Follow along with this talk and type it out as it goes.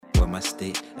my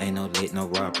stick. Ain't no lit, no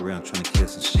robbery, I'm tryna kill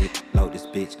some shit. Load this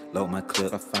bitch, load my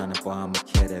clip. I find a boy, I'ma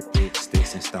kill that bitch.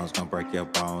 Sticks and stones gon' break your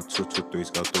bone. 2, 2,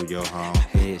 3s go through your home.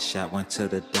 Headshot went to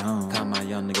the dome. Call my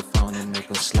young nigga phone and make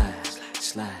him slide.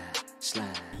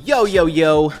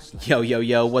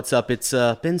 Yo, what's up? It's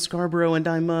Ben Scarborough, and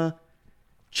I'm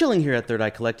chilling here at Third Eye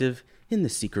Collective in the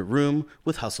secret room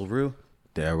with Hustla Ru.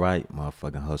 That right,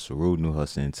 motherfucking Hustla Ru, New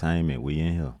Hustle Entertainment. We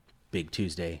in here. Big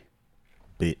Tuesday.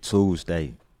 Big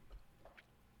Tuesday.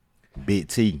 Big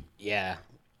T. Yeah.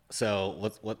 So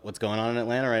what's going on in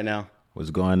Atlanta right now? What's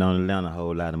going on in Atlanta? A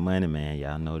whole lot of money, man.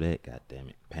 Y'all know that. God damn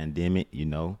it. Pandemic,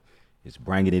 it's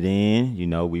bringing it in.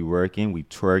 We working, we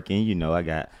twerking. I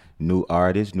got new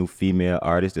artists, new female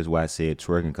artists. That's why I said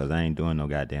twerking, because I ain't doing no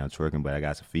goddamn twerking, but I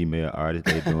got some female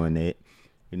artists. They doing that.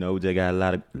 We just got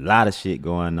a lot of shit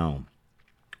going on.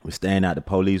 We're staying out the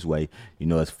police way.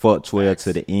 It's fuck 12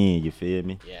 to the end. You feel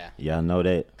me? Yeah. Y'all know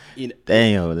that?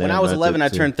 Damn. When I was 11, I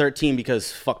turned 13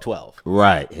 because fuck 12.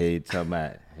 Right. Hey,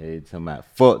 talking about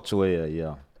fuck 12,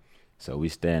 yeah. So we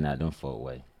staying out them fuck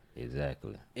way.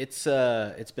 Exactly. It's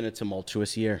been a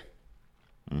tumultuous year.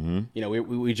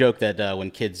 Mm-hmm. We joke that when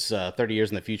kids 30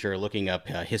 years in the future are looking up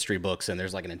history books and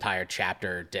there's like an entire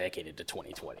chapter dedicated to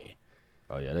 2020.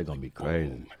 Oh, yeah, they're going to be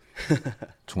crazy.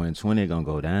 2020 gonna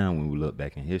go down when we look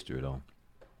back in history, though.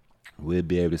 We'll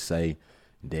be able to say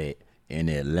that in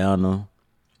Atlanta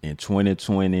in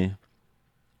 2020,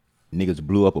 niggas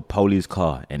blew up a police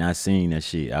car, and I seen that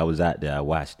shit. I was out there, I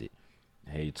watched it.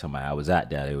 Hey, you talking about I was out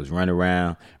there. They was running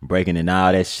around, breaking in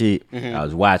all that shit. Mm-hmm. I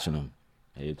was watching them.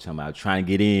 Hey, you talking about I was trying to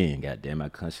get in. Goddamn, I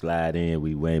couldn't slide in.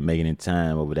 We weren't making it in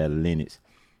time over that Linux.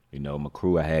 My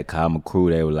crew, I had called my crew.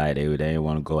 They were like, they didn't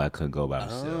want to go. I couldn't go by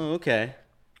myself. Oh, okay.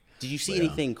 Did you see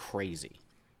anything crazy?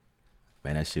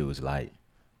 Man, that shit was like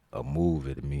a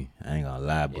movie to me. I ain't gonna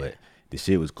lie, but the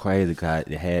shit was crazy because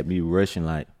it had me rushing.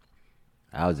 Like,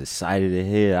 I was excited to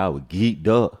hear. I was geeked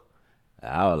up.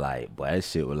 I was like, boy, that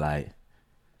shit was like,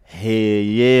 hell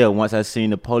yeah. Once I seen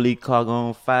the police car go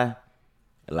on fire,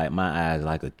 like my eyes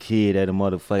like a kid at a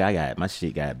motherfucker. My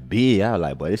shit got big. I was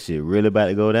like, boy, this shit really about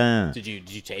to go down. Did you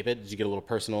tape it? Did you get a little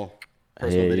personal hell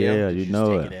video? Yeah, Did you just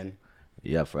know take it. it in?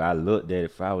 Yeah, for I looked at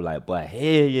it, for I was like, boy, hell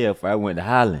yeah. For I went to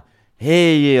hollering, hell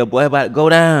yeah, boy, about to go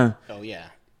down. Oh yeah.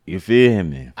 You feel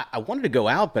me? I wanted to go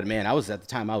out, but man, at the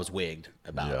time I was wigged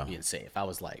about being safe. I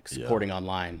was like supporting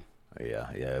online.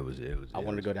 Yeah, it was. I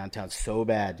wanted to go downtown so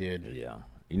bad, dude. Yeah,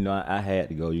 I had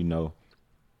to go.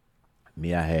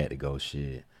 I had to go.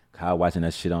 Shit, I was watching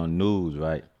that shit on the news,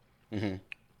 right? Mm-hmm.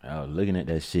 I was looking at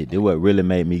that shit. That's what really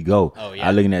made me go. Oh yeah. I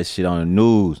was looking at that shit on the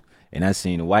news, and I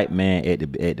seen the white man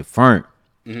at the front.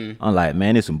 Mm-hmm. I'm like,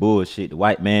 man, it's some bullshit. The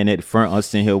white man at the front. I'm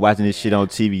sitting here watching this shit on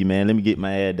TV, man. Let me get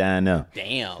my ass down there.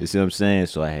 Damn. You see what I'm saying?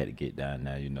 So I had to get down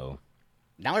there,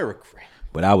 Now I regret.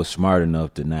 But I was smart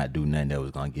enough to not do nothing that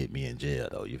was gonna get me in jail,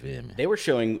 though. You feel me? There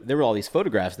were all these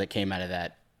photographs that came out of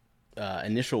that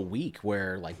initial week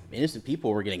where like innocent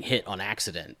people were getting hit on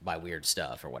accident by weird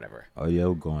stuff or whatever. Oh yeah,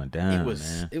 we're going down.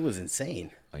 It was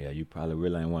insane. Oh yeah, you probably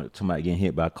really ain't want somebody getting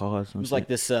hit by cars. It was like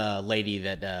this lady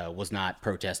that was not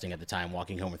protesting at the time,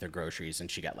 walking home with her groceries,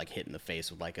 and she got like hit in the face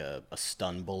with like a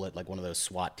stun bullet, like one of those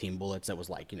SWAT team bullets that was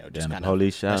like just kind of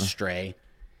a stray.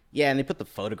 Yeah, and they put the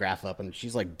photograph up, and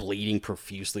she's like bleeding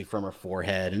profusely from her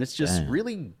forehead, and it's just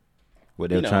really. What,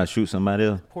 they were trying to shoot somebody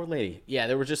else? Poor lady. Yeah,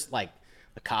 there was just like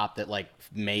a cop that like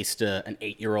maced an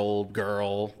 8-year-old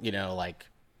girl,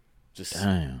 just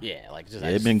damn. Yeah, like just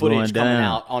it's been footage going down. coming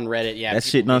out on Reddit. Yeah, that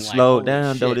shit done slowed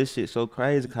down though. Shit. This shit so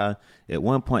crazy because at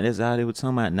one point that's all they were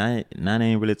talking about. Now they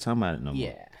ain't really talking about it no more.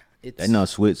 Yeah, they done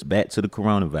switched back to the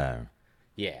coronavirus.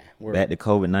 Yeah, back to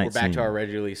COVID-19. We're back to our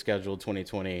regularly scheduled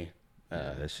 2020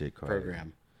 that shit crazy.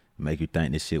 program. Make you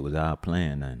think this shit was all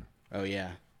planned, then. Oh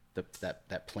yeah,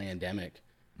 that plandemic.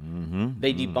 Mm-hmm.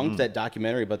 They debunked that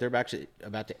documentary, but they're actually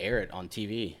about to air it on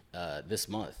TV this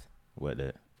month. What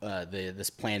that? This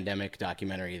plandemic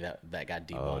documentary that got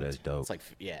debunked. Oh, that's dope. It's like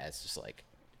it's just like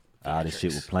all this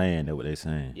shit was planned. That's what they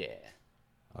saying. Yeah.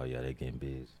 Oh yeah, they getting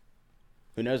busy.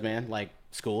 Who knows, man? Like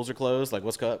schools are closed. Like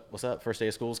what's up? First day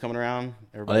of school's coming around.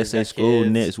 They say school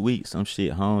next week. Some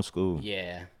shit homeschool.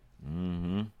 Yeah.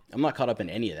 Mm-hmm. I'm not caught up in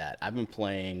any of that. I've been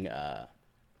playing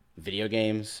video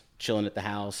games, chilling at the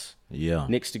house. Yeah.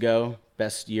 Knicks to go,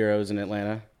 best Euros in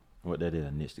Atlanta. What that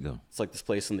is, Knicks to go. It's like this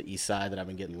place on the east side that I've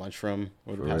been getting lunch from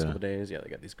over the past couple of days. Yeah, they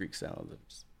got these Greek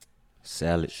salads.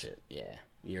 Salads. Shit, yeah.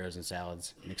 Euros and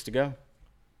salads. Knicks to go.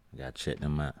 Gotta check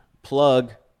them out.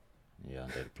 Plug. Yeah,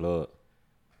 they plug.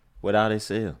 What all they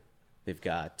sell? They've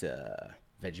got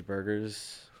veggie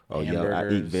burgers. Oh yeah, I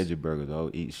eat veggie burgers. I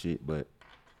don't eat shit, but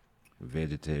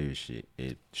vegetarian shit.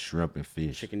 It's shrimp and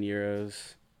fish. Chicken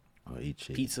Euros. Oh, eat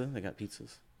chicken. Pizza. They got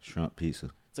pizzas. Shrimp pizza.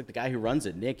 It's like the guy who runs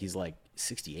it, Nick. He's like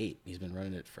 68. He's been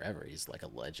running it forever. He's like a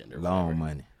legend. Or Long whatever.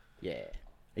 money. Yeah.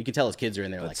 You can tell his kids are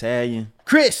in there Italian. like,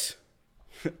 Chris!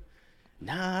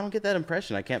 Nah, I don't get that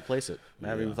impression. I can't place it. I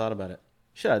haven't even thought about it.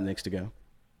 Shout out Nick's to go.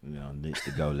 You know, Nick's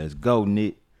to go. Let's go,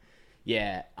 Nick.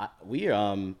 Yeah. We're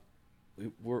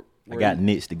I got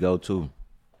Nick's to go, too.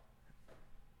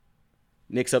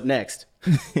 Nick's up next.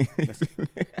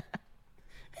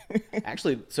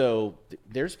 Actually, so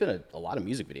there's been a lot of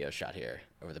music videos shot here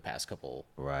over the past couple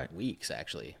weeks,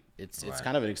 actually. It's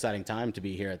kind of an exciting time to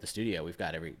be here at the studio. We've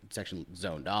got every section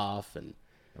zoned off, and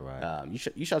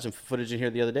you shot some footage in here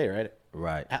the other day, right?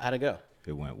 Right. How'd it go?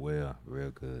 It went well,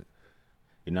 real good.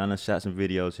 You know, I done shot some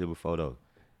videos here before, though.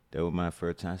 That was my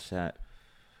first time shot.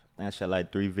 I shot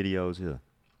like 3 videos here.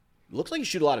 Looks like you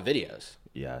shoot a lot of videos.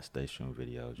 Yeah, I stay shooting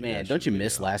videos. Man, don't you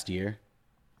miss last year?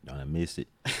 Don't I miss it?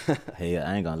 Hey,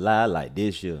 I ain't gonna lie, like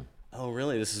this year. Oh,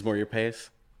 really? This is more your pace?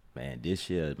 Man, this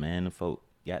year, man, the folk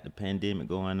got the pandemic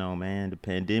going on, man. The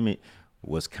pandemic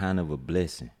was kind of a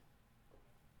blessing.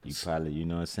 You probably, you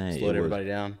know what I'm saying? Slowed everybody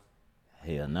down?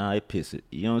 Hell nah, it pissed it.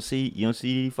 You don't see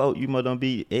these folk, you must don't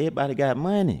be, everybody got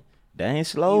money. They ain't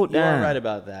slowed down. You are right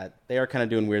about that. They are kind of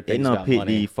doing weird things about money. They done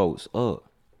pick these folks up.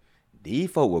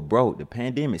 These folk were broke. The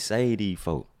pandemic saved these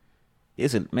folk.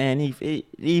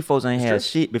 These folks ain't had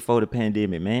shit before the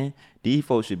pandemic, man. These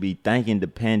folks should be thanking the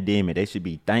pandemic. They should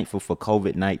be thankful for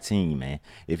COVID-19, man.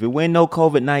 If it wasn't no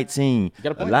COVID-19,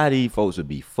 a lot of these folks would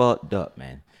be fucked up,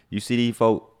 man. You see these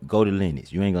folks, go to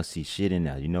Lennox. You ain't gonna see shit in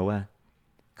there. You know why?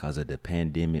 Because of the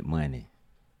pandemic money.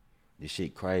 This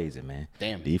shit crazy, man.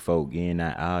 Damn. These folks getting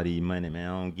out all these money, man.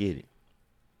 I don't get it.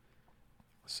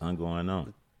 Something going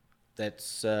on.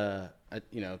 That's,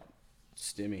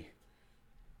 stimmy.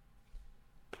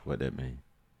 What that mean?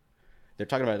 They're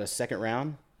talking about a second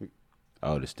round.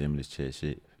 Oh, the stimulus check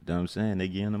shit. You know what I'm saying? They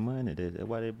getting the money. That's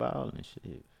why they balling and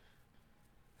shit.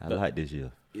 I like this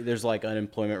year. There's like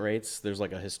unemployment rates. There's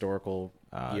like a historical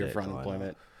year for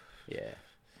unemployment. Yeah.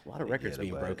 A lot of records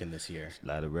being broken this year. A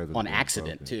lot of records on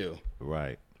accident, too.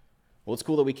 Right. Well, it's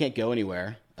cool that we can't go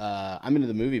anywhere. I'm into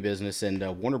the movie business, and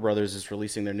Warner Brothers is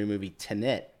releasing their new movie,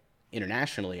 Tenet,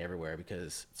 internationally everywhere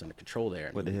because it's under control there.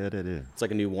 What the hell that is? It's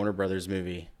like a new Warner Brothers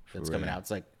movie that's coming out.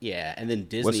 It's like, yeah, and then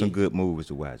Disney. What's some good movies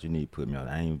to watch? You need to put me on.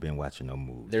 I ain't been watching no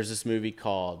movies. There's this movie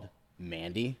called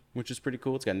Mandy, which is pretty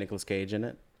cool. It's got Nicolas Cage in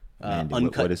it. Mandy,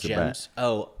 Uncut what is Gems. About?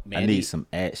 Oh, Mandy. I need some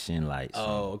action, like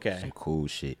some cool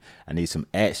shit. I need some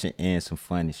action and some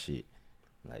funny shit.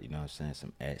 Like, you know what I'm saying?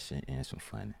 Some action and some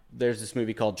funny. There's this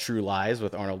movie called True Lies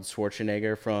with Arnold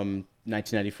Schwarzenegger from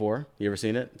 1994. You ever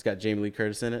seen it? It's got Jamie Lee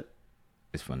Curtis in it.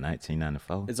 It's from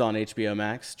 1994? It's on HBO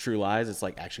Max. True Lies. It's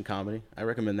like action comedy. I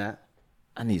recommend that.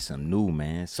 I need some new,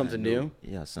 man. Something new?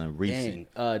 Yeah, something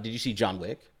recent. Dang. Did you see John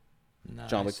Wick? No,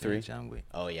 John Wick 3? John Wick.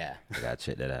 Oh, yeah. I gotta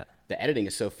check that out. The editing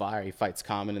is so fire. He fights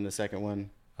Common in the second one.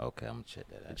 Okay, I'm gonna check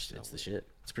that out. It's the shit.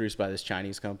 It's produced by this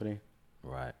Chinese company.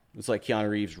 Right. It's like Keanu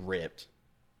Reeves ripped,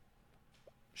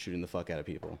 shooting the fuck out of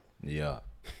people. Yeah.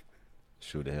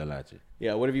 Shoot the hell out you.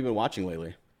 Yeah, what have you been watching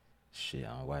lately? Shit,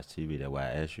 I don't watch TV. That's why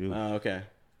I asked you. Oh, okay. Are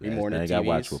you Last more into thing I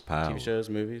watch with TV shows,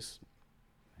 movies?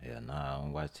 Yeah, nah, I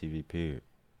don't watch TV, period.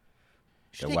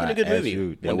 That's why a good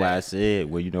movie. That's why I said,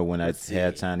 well, you know, when I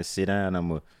have time to sit down, I'm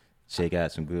going to check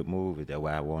out some good movies. That's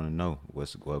why I want to know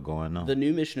what's going on. The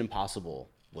new Mission Impossible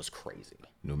was crazy.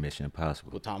 New Mission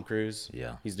Impossible. With Tom Cruise?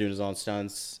 Yeah. He's doing his own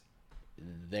stunts.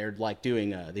 They're like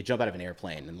doing, they jump out of an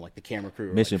airplane and like the camera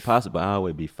crew. Mission Impossible, I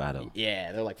always be fired up.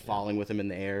 Yeah, they're like falling with him in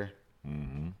the air.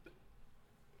 Mm-hmm.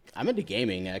 I'm into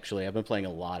gaming, actually. I've been playing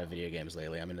a lot of video games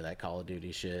lately. I'm into that Call of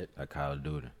Duty shit. Call of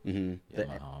Duty. Mm-hmm.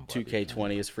 Yeah,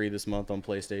 2K20 is free this month on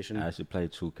PlayStation. I should play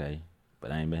 2K,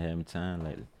 but I ain't been having time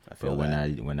lately. I feel but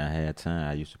when I had time,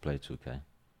 I used to play 2K.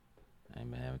 I ain't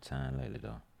been having time lately,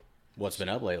 though. What's been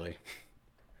up lately?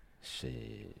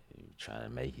 Shit, trying to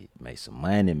make some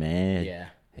money, man. Yeah.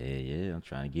 Hell yeah, I'm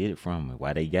trying to get it from them.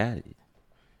 Why they got it?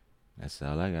 That's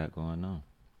all I got going on.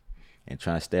 And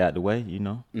trying to stay out the way, you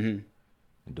know. Mm-hmm.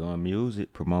 Doing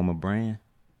music, promote my brand.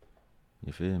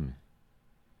 You feel me?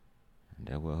 And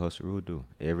that's what Hustla Ru do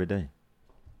every day.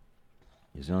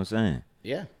 You see what I'm saying?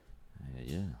 Yeah.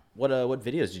 Yeah. What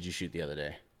videos did you shoot the other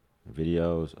day?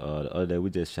 Videos. The other day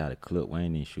we just shot a clip. We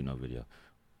ain't even shoot no video.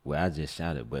 Well, I just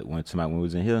shot it, but when we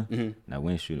was in here, now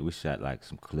we ain't shoot it. We shot like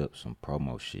some clips, some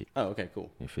promo shit. Oh, okay,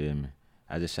 cool. You feel me?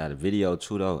 I just shot a video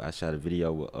too, though. I shot a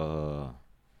video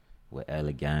with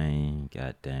Ella Gang,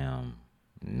 goddamn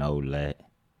No Lat,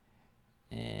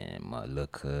 and my little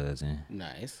cousin.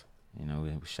 Nice. You know,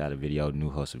 we shot a video,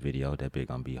 new hustle video. That bit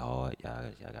gonna be hard.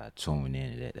 Y'all gotta tune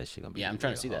in to that. That shit gonna be. Yeah, I'm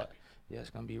trying to see hard. that. Yeah, it's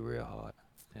gonna be real hard.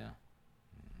 Yeah.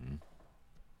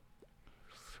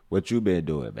 What you been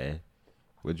doing, man?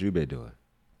 What you been doing?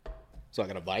 So I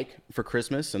got a bike for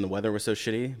Christmas, and the weather was so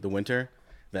shitty, the winter,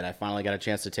 that I finally got a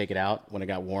chance to take it out when it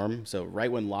got warm. So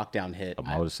right when lockdown hit. A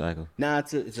motorcycle? Nah,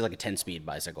 it's just like a 10-speed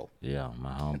bicycle. Yeah,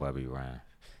 my homeboy be riding.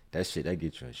 That shit, that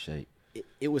get you in shape.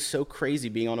 It was so crazy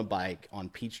being on a bike on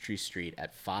Peachtree Street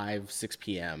at 6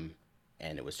 p.m.,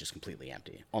 and it was just completely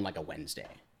empty on like a Wednesday.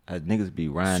 Niggas be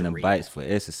riding them bikes for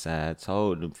exercise. I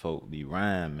told them folk be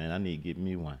riding, man. I need to get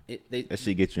me one. That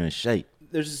shit get you in shape.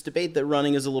 There's this debate that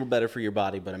running is a little better for your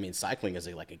body, but I mean, cycling is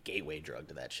like a gateway drug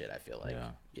to that shit, I feel like.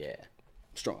 Yeah.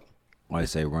 Strong. Why they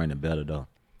say running better, though?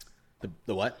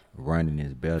 The what? Running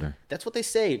is better. That's what they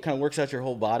say. It kind of works out your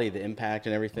whole body, the impact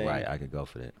and everything. Right, I could go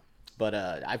for that. But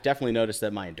I've definitely noticed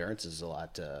that my endurance is a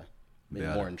lot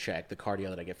more in check. The cardio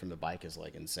that I get from the bike is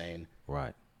like insane.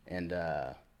 Right. And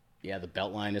yeah, the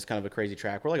Beltline is kind of a crazy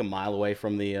track. We're like a mile away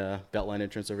from the Beltline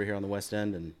entrance over here on the West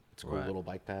End, and it's a cool little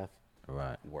bike path.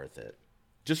 Right. Worth it.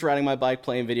 Just riding my bike,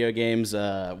 playing video games,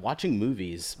 watching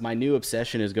movies. My new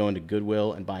obsession is going to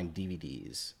Goodwill and buying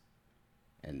DVDs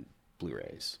and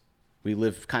Blu-rays. We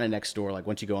live kind of next door. Like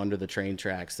once you go under the train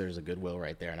tracks, there's a Goodwill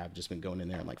right there, and I've just been going in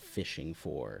there and like fishing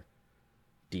for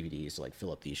DVDs to like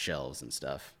fill up these shelves and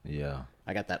stuff. Yeah.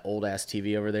 I got that old ass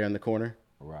TV over there in the corner.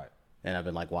 Right. And I've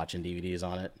been like watching DVDs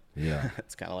on it. Yeah.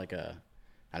 It's kind of like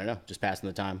I don't know, just passing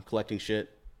the time, collecting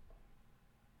shit.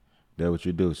 That's what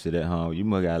you do. Sit at home. You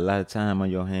must got a lot of time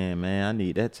on your hand, man. I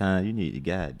need that time. You need to,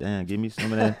 goddamn, give me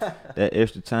some of that that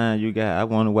extra time you got. I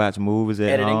want to watch movies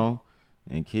at home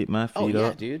and keep my feet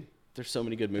up. Yeah, dude. There's so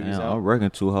many good movies Damn, out. I'm working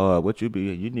too hard. You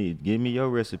need to give me your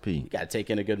recipe. You got to take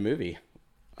in a good movie.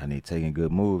 I need to take in a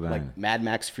good movie. Like Mad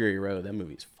Max Fury Road. That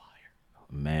movie's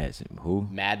fire. Who?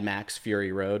 Mad Max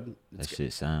Fury Road. That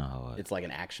shit sound hard. It's like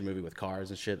an action movie with cars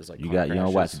and shit. It's like you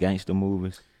don't watch gangster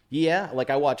movies? Yeah, like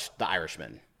I watched The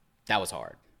Irishman. That was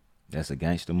hard. That's a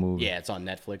gangster movie? Yeah, it's on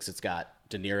Netflix. It's got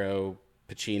De Niro,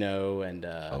 Pacino, and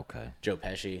Joe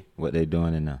Pesci. What they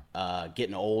doing in there?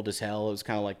 Getting old as hell. It was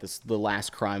kind of like the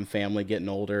last crime family getting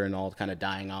older and all kind of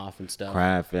dying off and stuff.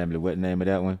 Crime Family. What name of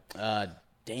that one?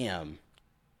 Damn.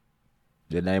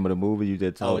 The name of the movie you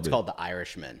just told me? Oh, it's called The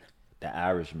Irishman. The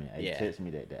Irishman. Hey, text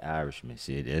me that. The Irishman.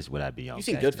 See, that's what I be on. You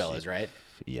seen Goodfellas, shit. Right?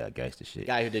 Yeah, gangster shit. The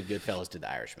guy who did Goodfellas did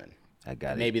The Irishman. I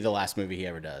got Maybe the last movie he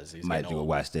ever does. He's might go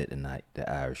watch that tonight. The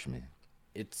Irishman.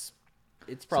 It's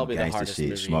probably the hardest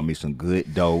movie. Smoke me some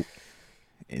good dope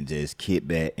and just kick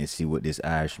back and see what this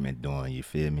Irishman doing. You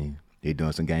feel me? They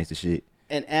doing some gangster shit.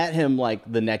 And at him like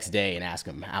the next day and ask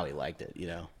him how he liked it. You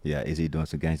know? Yeah. Is he doing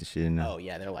some gangster shit now? Oh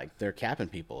yeah. They're capping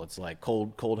people. It's like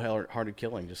cold-hearted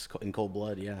killing, just in cold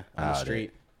blood. Yeah, on the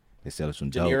street. They selling some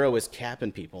dope. De Niro is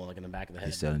capping people like in the back of the head.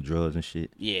 He's selling drugs and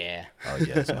shit. Yeah. Oh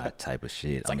yeah, that's my type of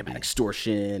shit. It's like about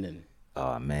extortion and.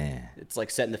 Oh man. It's like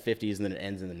set in the 50s and then it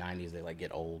ends in the 90s. They like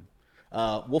get old.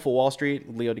 Wolf of Wall Street,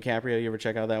 Leo DiCaprio. You ever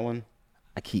check out that one?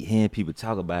 I keep hearing people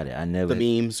talk about it. I never.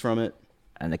 The memes from it.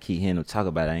 And I keep hearing them talk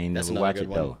about it. I ain't never watch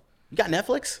it though. You got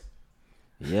Netflix?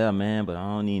 Yeah, man, but I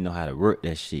don't even know how to work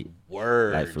that shit.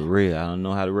 Word. Like for real, I don't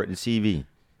know how to work the TV.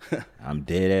 I'm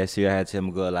dead ass here. I had to tell my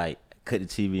girl like cut the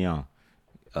TV on.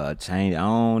 Change. I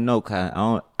don't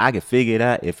know. I could figure it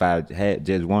out if I had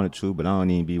just wanted to, but I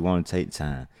don't even be wanting to take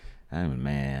time. I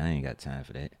ain't got time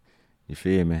for that. You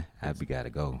feel me? Gotta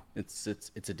go. It's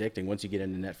addicting. Once you get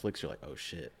into Netflix, you're like, oh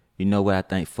shit. You know what I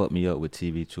think fucked me up with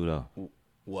TV too though?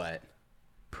 What?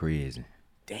 Prison.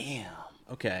 Damn.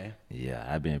 Okay. Yeah,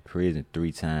 I've been in prison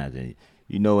 3 times, and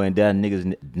you know, and that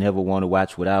niggas never want to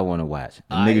watch what I want to watch.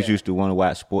 Niggas used to want to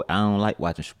watch sport. I don't like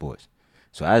watching sports,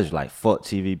 so I just like fuck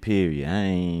TV. Period. I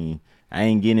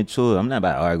ain't getting into it. I'm not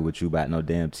about to argue with you about no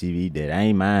damn TV that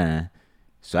ain't mine.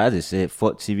 So I just said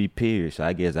fuck TV. Period. So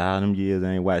I guess all them years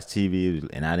I ain't watched TV,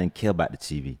 and I didn't care about the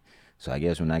TV. So I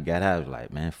guess when I got out, I was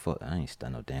like, man, fuck, I ain't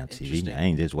stuck no damn TV. I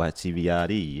ain't just watch TV all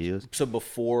these years. So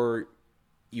before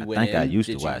you went I used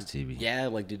to watch TV. Yeah,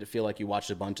 like did it feel like you watched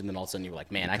a bunch and then all of a sudden you were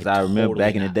like, man, I remember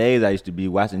back in the days I used to be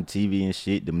watching TV and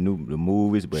shit, the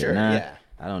movies, but now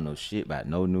I don't know shit about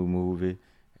no new movie.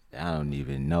 I don't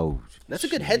even know. That's a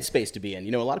good headspace to be in.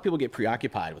 You know, a lot of people get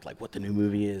preoccupied with like what the new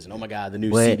movie is and oh my god, the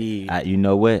new CD. You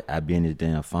know what? I be in this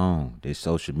damn phone, this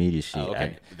social media shit. Oh,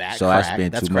 okay. I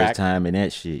spend too much time in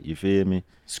that shit. You feel me?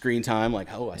 Screen time,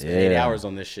 like I spent 8 hours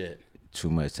on this shit. Too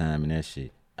much time in that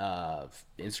shit.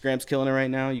 Instagram's killing it right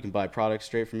now. You can buy products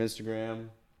straight from Instagram.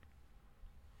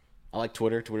 I like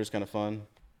Twitter. Twitter's kind of fun.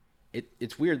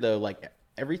 It's weird though. Like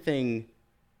everything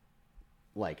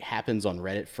like happens on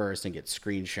Reddit first and gets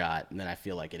screenshot, and then I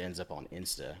feel like it ends up on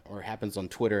Insta, or it happens on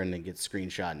Twitter and then gets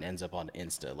screenshot and ends up on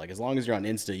Insta. Like, as long as you're on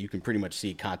Insta, you can pretty much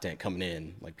see content coming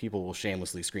in. Like, people will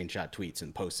shamelessly screenshot tweets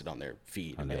and post it on their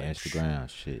feed. On their Instagram,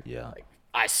 shit, yeah. Like,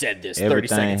 I said this 30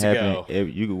 seconds ago.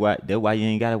 You can watch. That's why you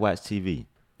ain't gotta watch TV.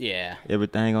 Yeah.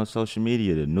 Everything on social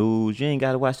media, the news. You ain't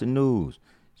gotta watch the news.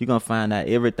 You're gonna find out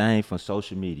everything from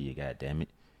social media. God damn it.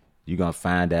 You're gonna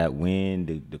find out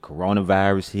when the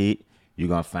coronavirus hit. You're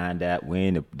going to find out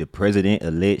when the president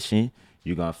election.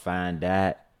 You're going to find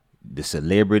out the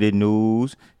celebrity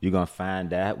news. You're going to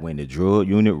find out when the drug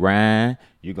unit ran.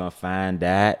 You're going to find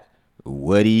out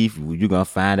what if. You're going to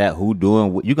find out who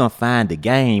doing what. You're going to find the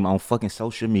game on fucking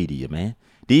social media, man.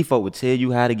 These folk will tell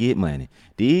you how to get money.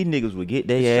 These niggas will get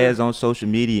their ass on social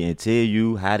media and tell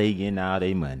you how they getting all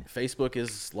their money. Facebook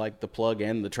is like the plug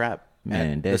and the trap.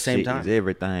 Man, that shit is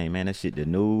everything, man. That shit, the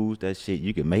news, that shit,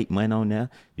 you can make money on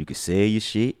there. You can sell your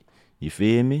shit. You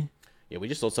feel me? Yeah, we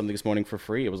just sold something this morning for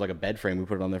free. It was like a bed frame. We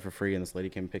put it on there for free, and this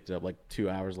lady came and picked it up like 2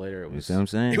 hours later. You see what I'm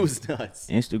saying? It was nuts.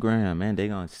 Instagram, man, they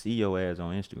gonna see your ass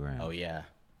on Instagram. Oh, yeah.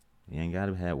 You ain't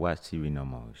gotta watch TV no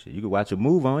more. Shit, you can watch a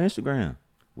movie on Instagram.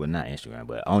 Well, not Instagram,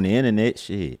 but on the internet,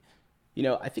 shit. You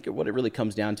know, I think what it really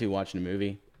comes down to watching a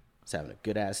movie is having a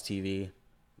good-ass TV,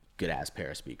 good-ass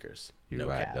pair of speakers. You're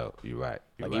right, though. You're right.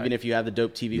 Like, even if you have the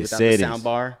dope TV without the sound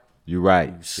bar, you're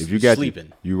right. If you got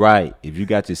sleeping, you're right. If you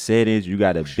got your settings, you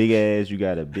got a big ass.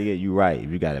 You right. If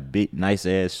you got a big, nice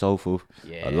ass sofa,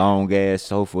 a long ass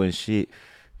sofa and shit,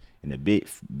 and a big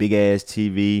ass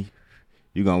TV,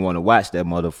 you gonna want to watch that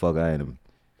motherfucker. Ain't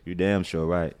you damn sure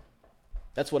right.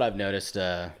 That's what I've noticed.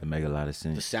 It make a lot of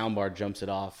sense. The sound bar jumps it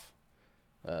off.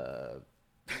 I'm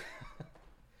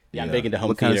big into home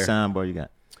what theater. What kind of sound bar you got?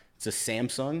 It's a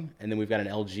Samsung, and then we've got an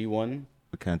LG one.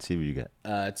 What kind of TV you got?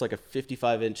 It's like a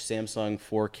 55-inch Samsung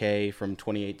 4K from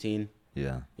 2018.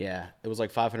 Yeah. Yeah, it was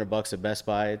like $500 at Best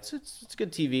Buy. It's a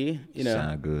good TV, you know.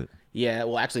 Sound good. Yeah,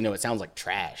 well, actually, no, it sounds like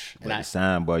trash. But the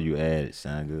sound bar you added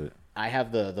sound good. I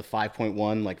have the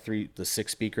 5.1, like the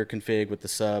 6 speaker config with the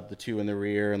sub, the 2 in the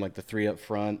rear, and like the 3 up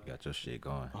front. Got your shit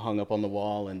going. Hung up on the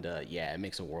wall, and yeah, it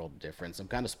makes a world of difference. I'm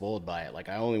kind of spoiled by it. Like,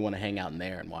 I only want to hang out in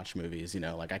there and watch movies, you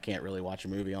know. Like, I can't really watch a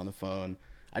movie on the phone.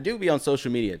 I do be on social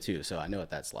media too, so I know what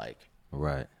that's like.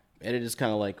 Right. And it is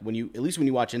kind of like at least when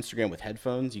you watch Instagram with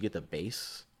headphones, you get the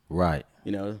bass. Right.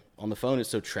 You know, on the phone it's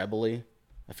so trebly.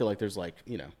 I feel like there's like,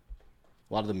 you know,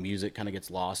 a lot of the music kind of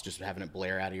gets lost just having it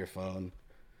blare out of your phone.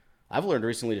 I've learned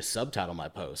recently to subtitle my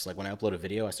posts. Like when I upload a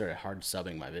video, I started hard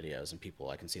subbing my videos, and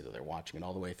I can see that they're watching it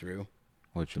all the way through.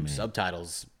 What you mean?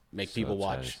 Subtitles make people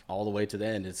watch all the way to the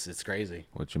end. It's crazy.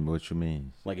 What you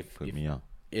mean? Like Put me on.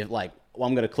 If like, well,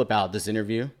 I'm gonna clip out this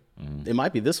interview. It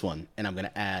might be this one, and I'm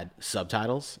gonna add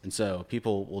subtitles, and so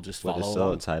people will just follow.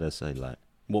 What the subtitles say, like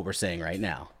what we're saying right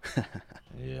now.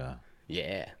 Yeah.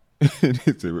 Yeah.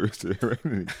 It's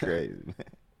crazy, man.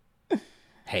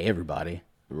 Hey, everybody.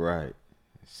 Right.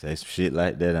 Say some shit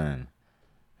like that on.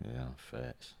 Yeah,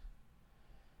 facts.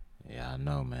 Yeah, I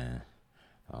know, man.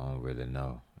 I don't really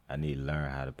know. I need to learn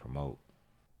how to promote.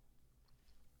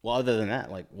 Well, other than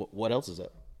that, like, what else is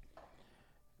up?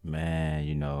 Man,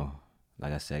 you know,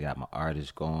 like I said, I got my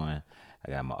artist going.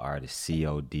 I got my artist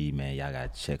COD, man. Y'all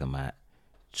got to check them out.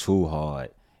 Too hard.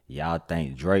 Y'all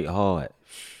think Drake hard?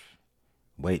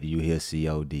 Wait till you hear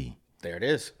COD. There it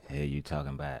is. Hell you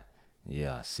talking about?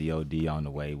 Yeah, COD on the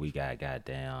way. We got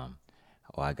goddamn.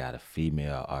 Oh, I got a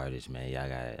female artist, man.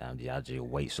 Y'all just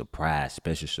wait.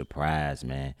 Special surprise,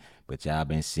 man. But y'all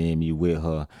been seeing me with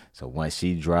her. So once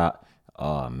she dropped,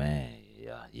 oh, man.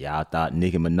 Yeah, y'all thought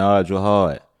Nicki Minaj was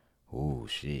hard. Oh,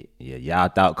 shit. Yeah, y'all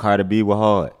thought Cardi B was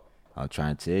hard. I'm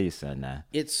trying to tell you something now.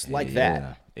 It's like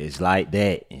that. It's like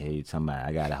that. And here you talking about,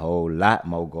 I got a whole lot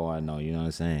more going on. You know what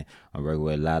I'm saying? I'm working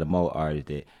with a lot of more artists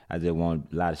that I just want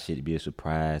a lot of shit to be a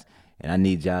surprise. And I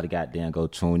need y'all to goddamn go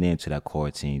tune in to that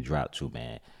Quarantine drop too,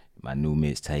 man. My new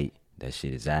mixtape, that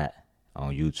shit is out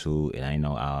on YouTube. It ain't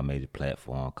on all major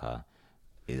platforms, cause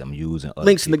I'm using other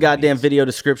links in the goddamn beats. Video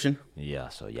description. Yeah,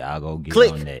 so y'all go get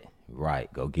Click on that.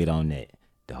 Right, go get on that.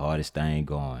 The hardest thing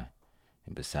going.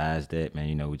 And besides that, man,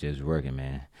 you know, we just working,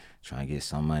 man. Trying to get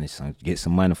some money, get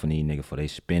some money from these niggas before they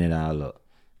spend it all up.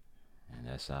 And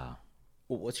that's all.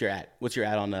 What's your ad? What's your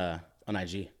ad on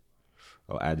IG?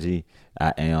 Oh, IG,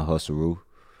 I am Hustla Ru.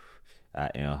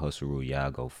 I am Hustla Ru.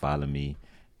 Y'all go follow me.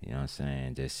 You know what I'm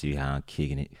saying? Just see how I'm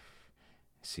kicking it.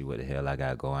 See what the hell I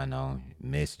got going on.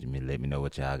 Message me. Let me know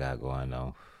what y'all got going on. You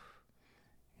know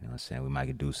what I'm saying? We might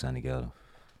could do something together.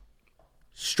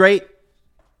 Straight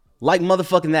like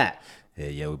motherfucking that.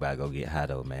 Yeah, we about to go get high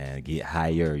though, man. Get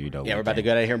higher, you know. Yeah, we're about to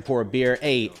go out here and pour a beer.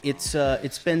 Hey, it's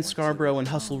Ben Scarborough and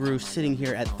Hustla Ru sitting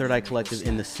here at Third Eye Collective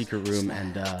in the secret room,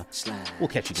 and we'll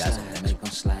catch you guys on the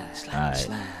next one. All right.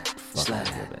 Fuck out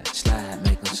of here, man. Slide,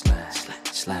 make 'em slide,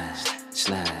 slide,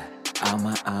 slide. All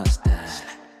my odds die.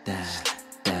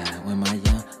 When my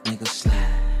young niggas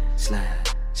slide.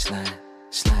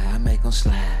 I make 'em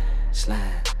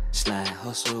slide.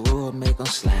 Hustle Ru, make 'em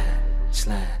slide.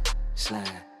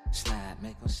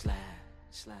 Make 'em slide.